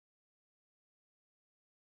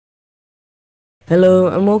Hello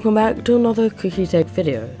and welcome back to another Cookie Tech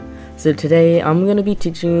video. So today I'm going to be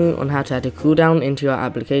teaching you on how to add a cooldown into your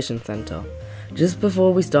application center. Just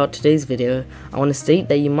before we start today's video, I want to state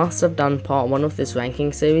that you must have done part 1 of this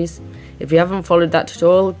ranking series. If you haven't followed that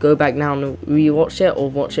tutorial, go back now and rewatch it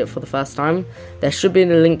or watch it for the first time. There should be a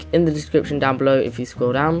link in the description down below if you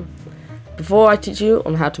scroll down. Before I teach you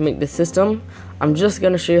on how to make this system, I'm just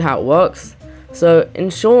going to show you how it works. So in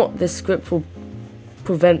short, this script will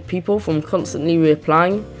prevent people from constantly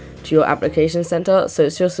reapplying to your application center. So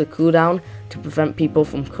it's just a cooldown to prevent people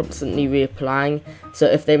from constantly reapplying. So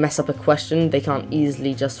if they mess up a question, they can't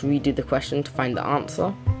easily just redo the question to find the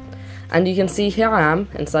answer. And you can see here I am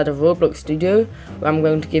inside of Roblox Studio, where I'm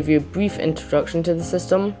going to give you a brief introduction to the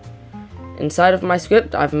system. Inside of my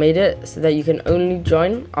script, I've made it so that you can only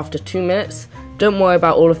join after 2 minutes. Don't worry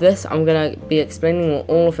about all of this, I'm going to be explaining what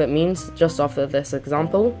all of it means just after this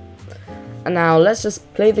example. And now let's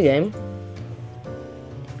just play the game.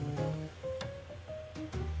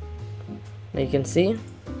 Now you can see,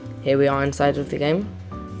 here we are inside of the game.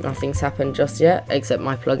 Nothing's happened just yet, except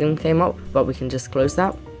my plugin came up, but we can just close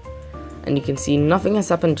that. And you can see nothing has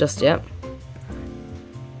happened just yet.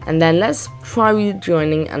 And then let's try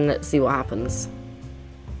rejoining and let's see what happens.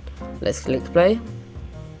 Let's click play.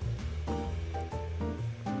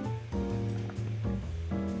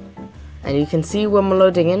 And you can see when we're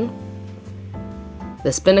loading in,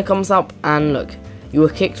 the spinner comes up and look, you were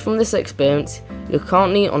kicked from this experience, you're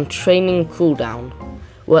currently on training cooldown.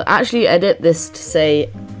 We'll actually edit this to say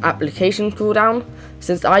application cooldown,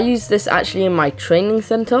 since I use this actually in my training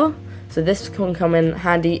center, so this can come in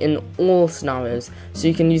handy in all scenarios. So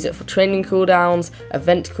you can use it for training cooldowns,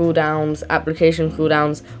 event cooldowns, application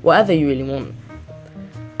cooldowns, whatever you really want.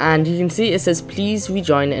 And you can see it says please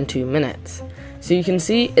rejoin in 2 minutes. So you can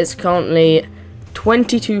see it's currently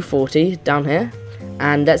 22:40 down here.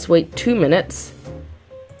 And let's wait 2 minutes.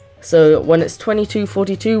 So when it's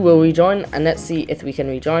 22:42, we'll rejoin, and let's see if we can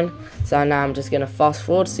rejoin. So now I'm just going to fast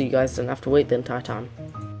forward so you guys don't have to wait the entire time.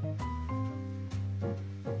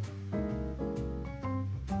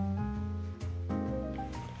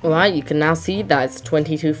 Alright, you can now see that it's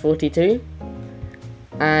 22:42.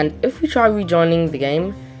 And if we try rejoining the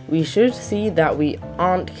game, we should see that we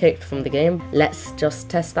aren't kicked from the game. Let's just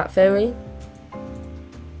test that theory.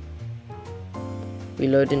 We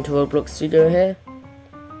load into Roblox Studio here,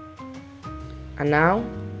 and now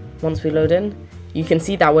once we load in, you can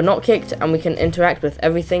see that we're not kicked and we can interact with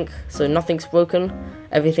everything, so nothing's broken,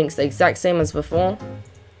 everything's the exact same as before.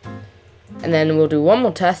 And then we'll do one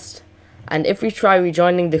more test, and if we try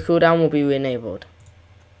rejoining, the cooldown will be re-enabled.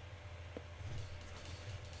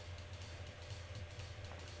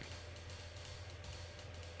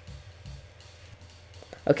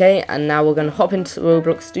 Okay, and now we're going to hop into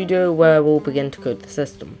Roblox Studio, where we'll begin to code the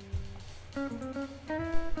system.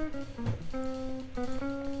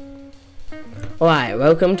 Alright,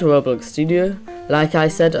 welcome to Roblox Studio. Like I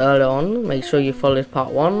said earlier on, make sure you followed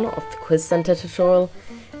part 1 of the Quiz Center tutorial.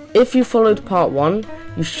 If you followed part 1,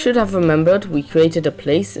 you should have remembered we created a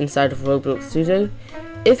place inside of Roblox Studio.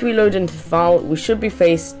 If we load into the file, we should be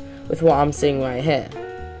faced with what I'm seeing right here.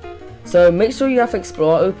 So make sure you have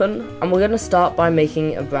Explorer open, and we're going to start by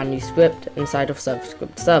making a brand new script inside of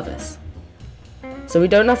Script Service. So we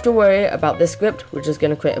don't have to worry about this script, we're just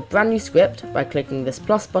going to create a brand new script by clicking this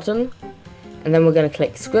plus button, and then we're going to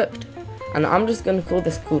click script, and I'm just going to call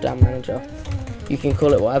this cooldown manager. You can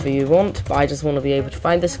call it whatever you want, but I just want to be able to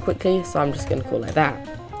find this quickly, so I'm just going to call it that.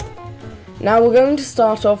 Now we're going to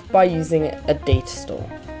start off by using a Datastore.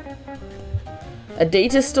 A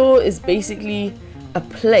Datastore is basically a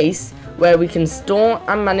place where we can store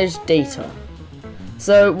and manage data.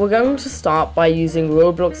 So we're going to start by using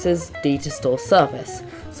Roblox's Datastore service.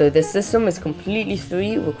 So this system is completely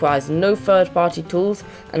free, requires no third-party tools,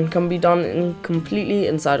 and can be done completely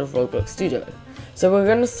inside of Roblox Studio. So we're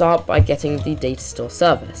going to start by getting the Datastore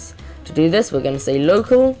service. To do this, we're going to say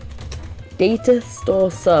local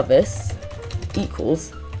Datastore service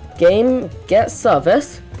equals game get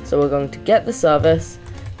service. So we're going to get the service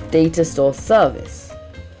Datastore service.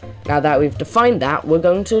 Now that we've defined that, we're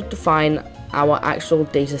going to define our actual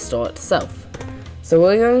data store itself. So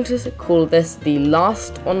we're going to call this the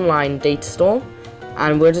last online data store,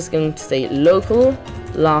 and we're just going to say local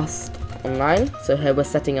last online. So here we're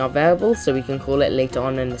setting our variable so we can call it later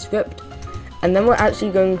on in the script. And then we're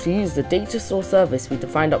actually going to use the data store service we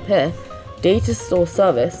defined up here, data store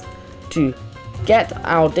service, to get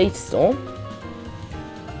our data store.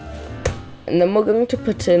 And then we're going to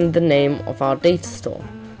put in the name of our data store.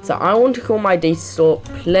 So I want to call my data store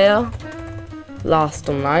player last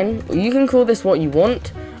online. You can call this what you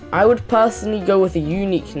want. I would personally go with a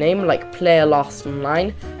unique name like player last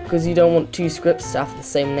online, because you don't want two scripts to have the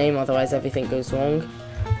same name, otherwise everything goes wrong.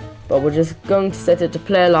 But we're just going to set it to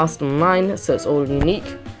player last online, so it's all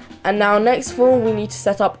unique. And now next of all, we need to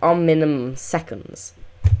set up our minimum seconds.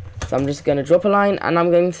 So I'm just going to drop a line, and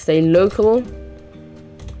I'm going to say local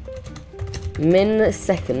min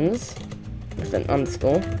seconds with an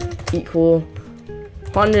underscore equal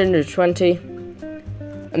 120,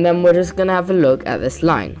 and then we're just going to have a look at this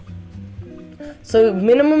line. So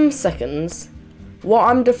minimum seconds, what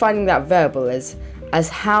I'm defining that variable is as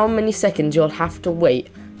how many seconds you'll have to wait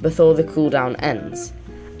before the cooldown ends.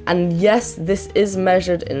 And yes, this is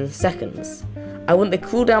measured in seconds. I want the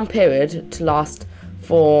cooldown period to last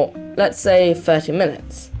for, let's say, 30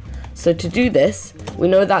 minutes. So to do this, we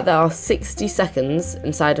know that there are 60 seconds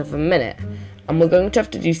inside of a minute, and we're going to have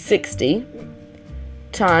to do 60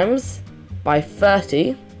 times by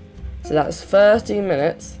 30, so that's 30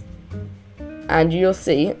 minutes, and you'll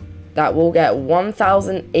see that we'll get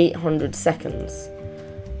 1,800 seconds.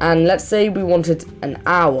 And let's say we wanted an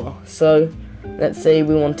hour, so let's say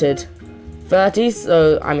we wanted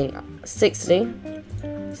 60,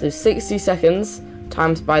 so 60 seconds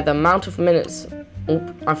times by the amount of minutes.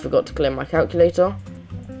 Oop, I forgot to clear my calculator.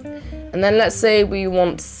 And then let's say we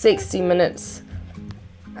want 60 minutes,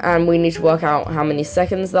 and we need to work out how many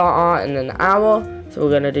seconds there are in an hour. So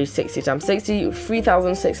we're going to do 60 times 60,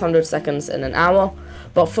 3,600 seconds in an hour.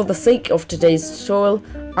 But for the sake of today's tutorial,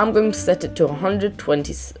 I'm going to set it to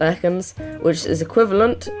 120 seconds, which is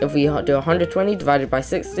equivalent, if we do 120 divided by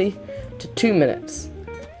 60, to 2 minutes.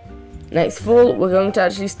 Next of all, we're going to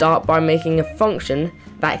actually start by making a function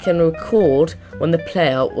that can record when the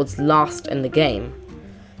player was last in the game.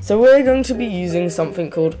 So we're going to be using something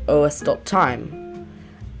called os.time.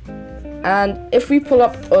 And if we pull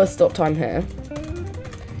up os.time here,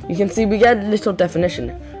 you can see we get a little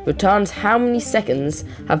definition. Returns how many seconds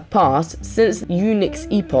have passed since Unix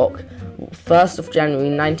epoch 1st of January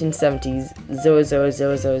 1970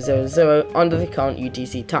 000000 under the current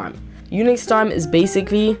UTC time. Unix time is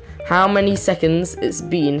basically how many seconds it's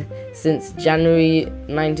been since January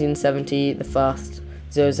 1970 the 1st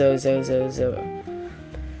 00000.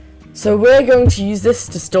 So we're going to use this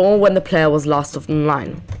to store when the player was last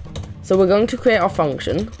online. So we're going to create our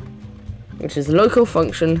function, which is local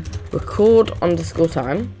function record underscore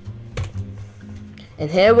time. And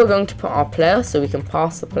here we're going to put our player so we can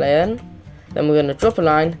pass the player in. Then we're going to drop a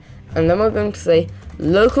line, and then we're going to say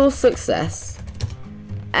local success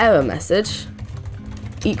error message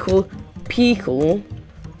equal pcall,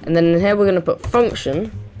 and then in here we're going to put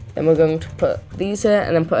function. Then we're going to put these here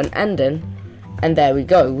and then put an end in, and there we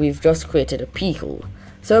go, we've just created a pcall.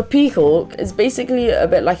 So a pcall is basically a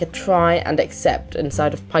bit like a try and except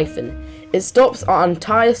inside of Python. It stops our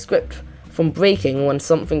entire script from breaking when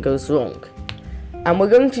something goes wrong. And we're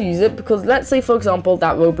going to use it because let's say for example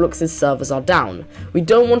that Roblox's servers are down. We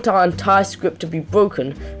don't want our entire script to be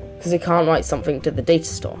broken because it can't write something to the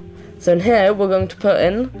Datastore. So in here we're going to put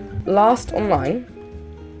in last online,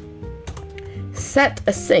 set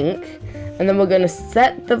async, and then we're going to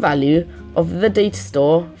set the value of the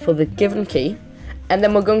Datastore for the given key. And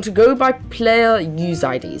then we're going to go by player use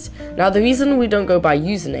IDs. Now the reason we don't go by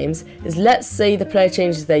usernames is let's say the player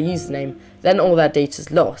changes their username, then all their data is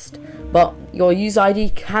lost. But your use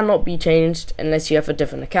ID cannot be changed unless you have a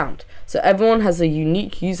different account. So everyone has a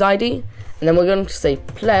unique use ID, and then we're going to say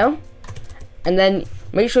player, and then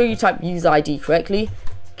make sure you type use ID correctly,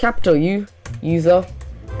 capital U, user,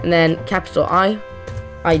 and then capital I,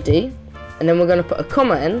 ID, and then we're going to put a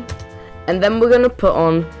comma in, and then we're going to put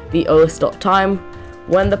on the os.time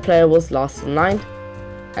when the player was last online,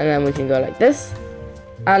 and then we can go like this.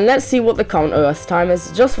 And let's see what the current OS time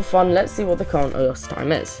is. Just for fun, let's see what the current OS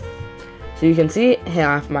time is. So you can see here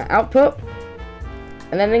I have my output,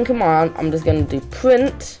 and then in command I'm just going to do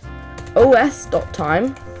print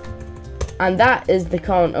os.time, and that is the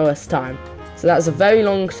current OS time. So that's a very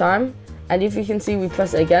long time, and if you can see we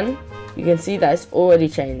press it again, you can see that it's already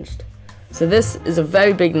changed. So this is a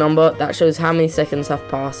very big number that shows how many seconds have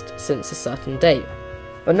passed since a certain date.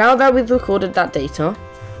 But now that we've recorded that data,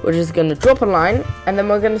 we're just going to drop a line, and then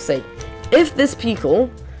we're going to say if this pcall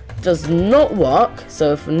does not work,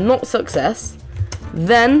 so if not success,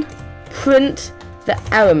 then print the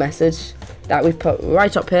error message that we put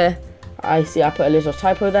right up here. I see I put a little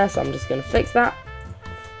typo there, so I'm just going to fix that.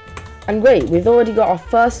 And great, we've already got our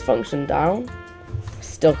first function down.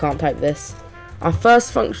 Still can't type this. Our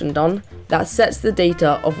first function done that sets the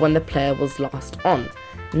data of when the player was last on.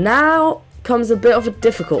 Now comes a bit of a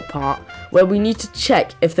difficult part where we need to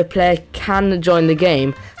check if the player can join the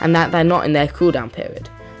game and that they're not in their cooldown period.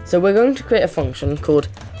 So we're going to create a function called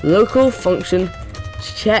local function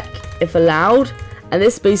check if allowed, and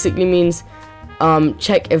this basically means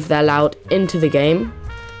check if they're allowed into the game.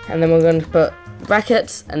 And then we're going to put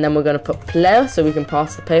brackets, and then we're going to put player so we can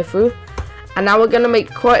pass the player through. And now we're going to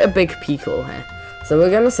make quite a big p-call here. So we're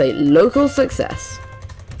going to say local success,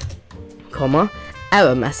 comma,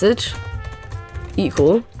 error message,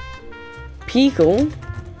 equal, p-call,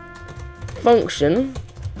 function,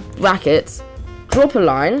 brackets, drop a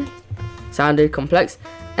line, sounded complex,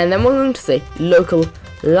 and then we're going to say local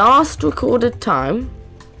last recorded time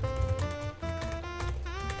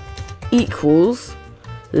equals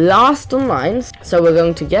last online. So we're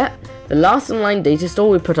going to get the last online data store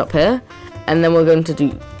we put up here, and then we're going to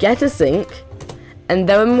do get async, and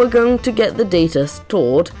then we're going to get the data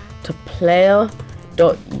stored to player.user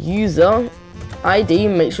ID.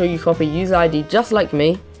 Make sure you copy user ID just like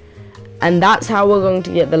me, and that's how we're going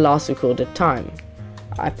to get the last recorded time.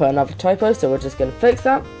 I put another typo, so we're just going to fix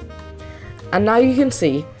that. And now you can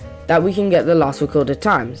see that we can get the last recorded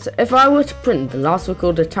time. So if I were to print the last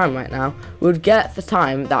recorded time right now, we would get the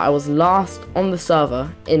time that I was last on the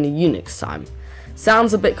server in Unix time.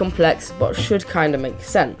 Sounds a bit complex, but should kind of make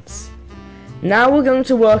sense. Now we're going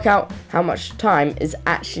to work out how much time is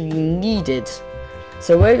actually needed.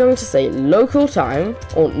 So we're going to say local time,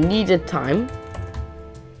 or needed time,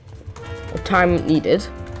 or time needed,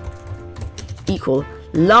 equal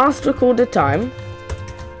last recorded time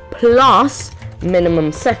plus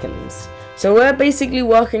minimum seconds. So we're basically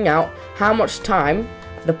working out how much time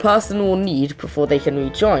the person will need before they can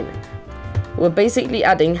rejoin. We're basically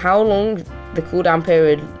adding how long the cooldown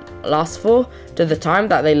period lasts for to the time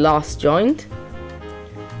that they last joined,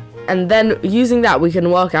 and then using that we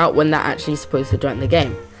can work out when they're actually supposed to join the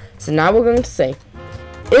game. So now we're going to say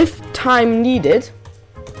if time needed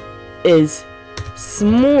is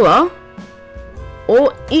smaller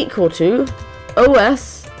or equal to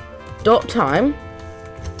os.time,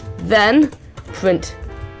 then print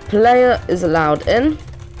player is allowed in,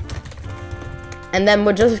 and then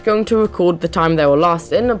we're just going to record the time they were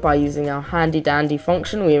last in by using our handy dandy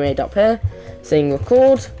function we made up here, saying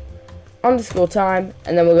record underscore time,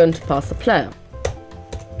 and then we're going to pass the player.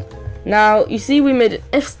 Now you see we made an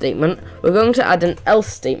if statement, we're going to add an else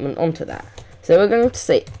statement onto that. So we're going to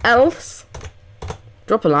say else,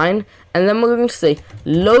 drop a line, and then we're going to say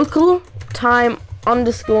local time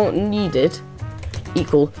underscore needed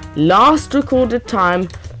equal last recorded time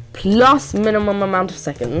plus minimum amount of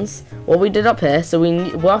seconds, what we did up here, so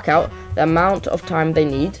we work out the amount of time they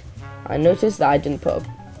need. I noticed that I didn't put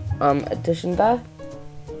addition there.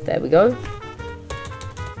 There we go.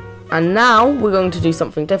 And now we're going to do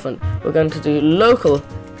something different. We're going to do local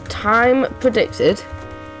time predicted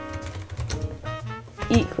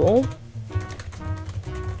equals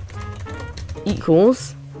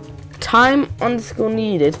time underscore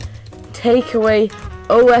needed take away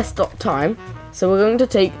os.time. So we're going to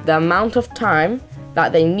take the amount of time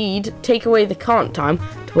that they need, take away the current time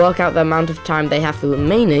to work out the amount of time they have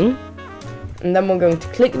remaining, and then we're going to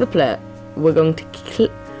click the player. We're going to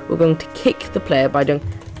kick the player by doing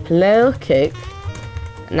player kick.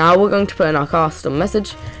 Now we're going to put in our custom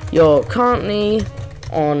message. You're currently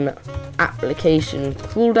on application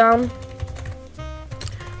cooldown.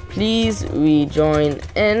 Please rejoin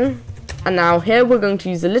in. And now here we're going to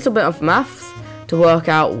use a little bit of maths to work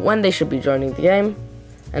out when they should be joining the game,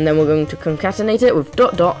 and then we're going to concatenate it with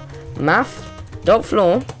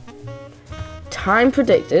math.floor time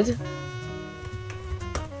predicted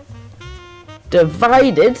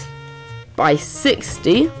divided by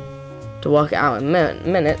 60 to work it out in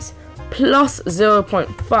minutes plus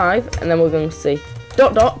 0.5, and then we're going to say ...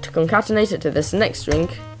 to concatenate it to this next string,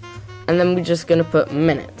 and then we're just going to put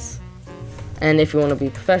minutes. And if you want to be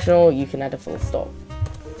professional, you can add a full stop.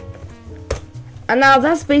 And now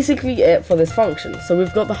that's basically it for this function. So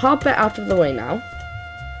we've got the hard bit out of the way now.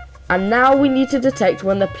 And now we need to detect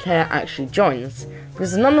when the player actually joins,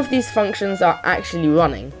 because none of these functions are actually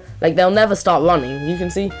running. Like, they'll never start running. You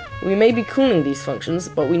can see we may be calling these functions,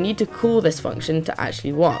 but we need to call this function to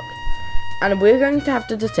actually work. And we're going to have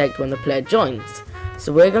to detect when the player joins.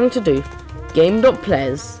 So we're going to do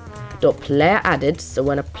game.players.player added. So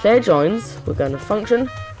when a player joins, we're going to function,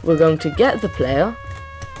 we're going to get the player,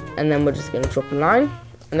 and then we're just going to drop a line,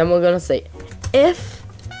 and then we're going to say if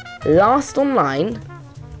last online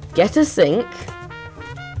get async,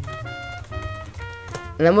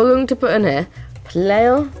 and then we're going to put in here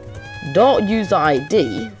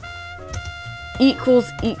player.userid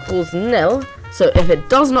equals nil. So if it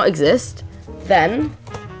does not exist, then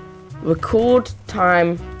record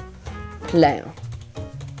time player.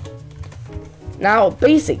 Now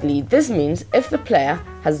basically this means if the player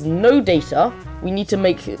has no data we need to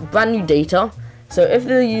make brand new data. So if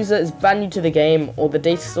the user is brand new to the game or the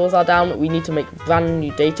data stores are down, we need to make brand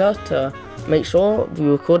new data to make sure we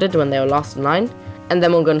recorded when they were last online. And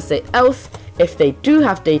then we're going to say else. If they do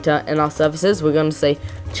have data in our services, we're going to say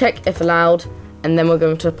check if allowed, and then we're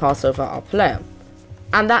going to pass over our player.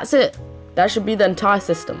 And that's it. That should be the entire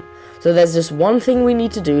system. So there's just one thing we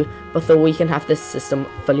need to do before we can have this system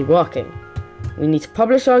fully working. We need to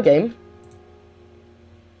publish our game.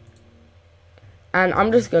 And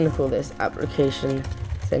I'm just going to call this Application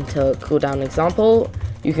Center CoolDown Example.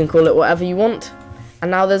 You can call it whatever you want.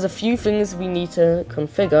 And now there's a few things we need to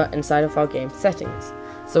configure inside of our game settings.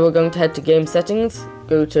 So we're going to head to Game Settings,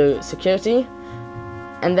 go to Security,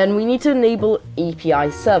 and then we need to enable API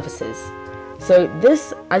services. So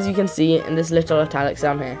this, as you can see in this little italics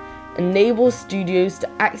down here, enables studios to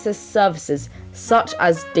access services such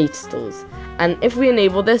as data stores. And if we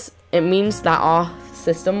enable this, it means that our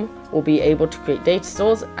system will be able to create data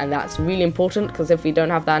stores, and that's really important because if we don't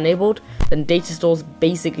have that enabled, then data stores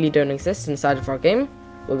basically don't exist inside of our game.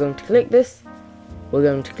 We're going to click this, we're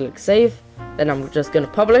going to click save, then I'm just going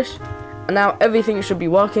to publish, and now everything should be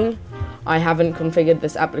working. I haven't configured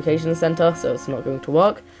this application center, so it's not going to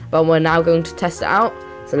work, but we're now going to test it out.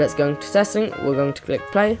 So let's go into testing, we're going to click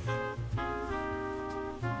play.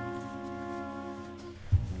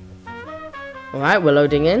 Alright, we're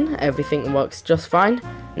loading in, everything works just fine.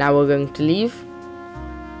 Now we're going to leave.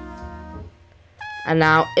 And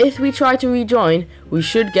now if we try to rejoin, we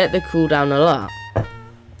should get the cooldown alert.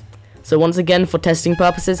 So once again, for testing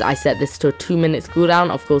purposes, I set this to a 2 minutes cooldown.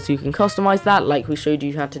 Of course you can customize that like we showed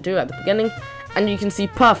you how to do at the beginning. And you can see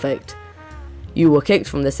perfect. You were kicked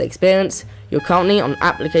from this experience. You're currently on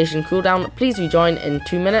application cooldown. Please rejoin in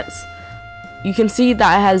 2 minutes. You can see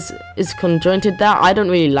that it is conjointed there. I don't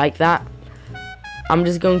really like that. I'm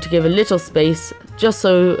just going to give a little space just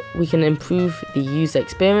so we can improve the user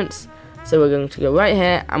experience. So we're going to go right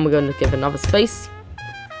here and we're going to give another space.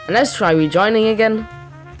 And let's try rejoining again.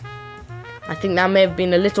 I think that may have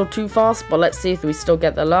been a little too fast, but let's see if we still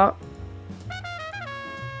get the alert.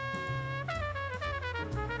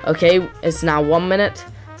 Okay, it's now 1 minute.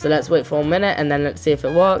 So let's wait for a minute and then let's see if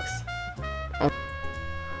it works.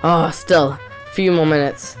 Oh, still a few more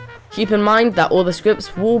minutes. Keep in mind that all the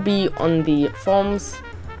scripts will be on the forms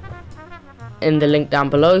in the link down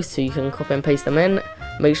below, so you can copy and paste them in.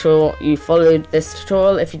 Make sure you followed this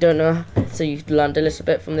tutorial if you don't know, so you learned a little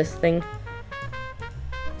bit from this thing.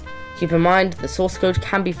 Keep in mind the source code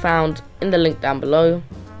can be found in the link down below.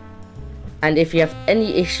 And if you have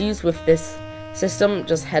any issues with this system,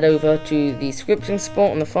 just head over to the scripting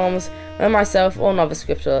support on the forums where myself or another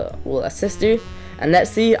scripter will assist you. And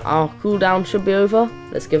let's see, our cooldown should be over.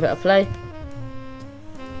 Let's give it a play.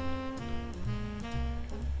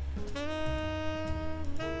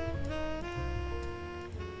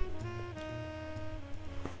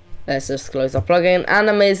 Let's just close our plugin, and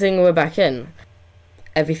amazing, we're back in.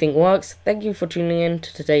 Everything works. Thank you for tuning in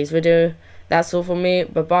to today's video. That's all from me.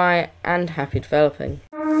 Bye bye and happy developing.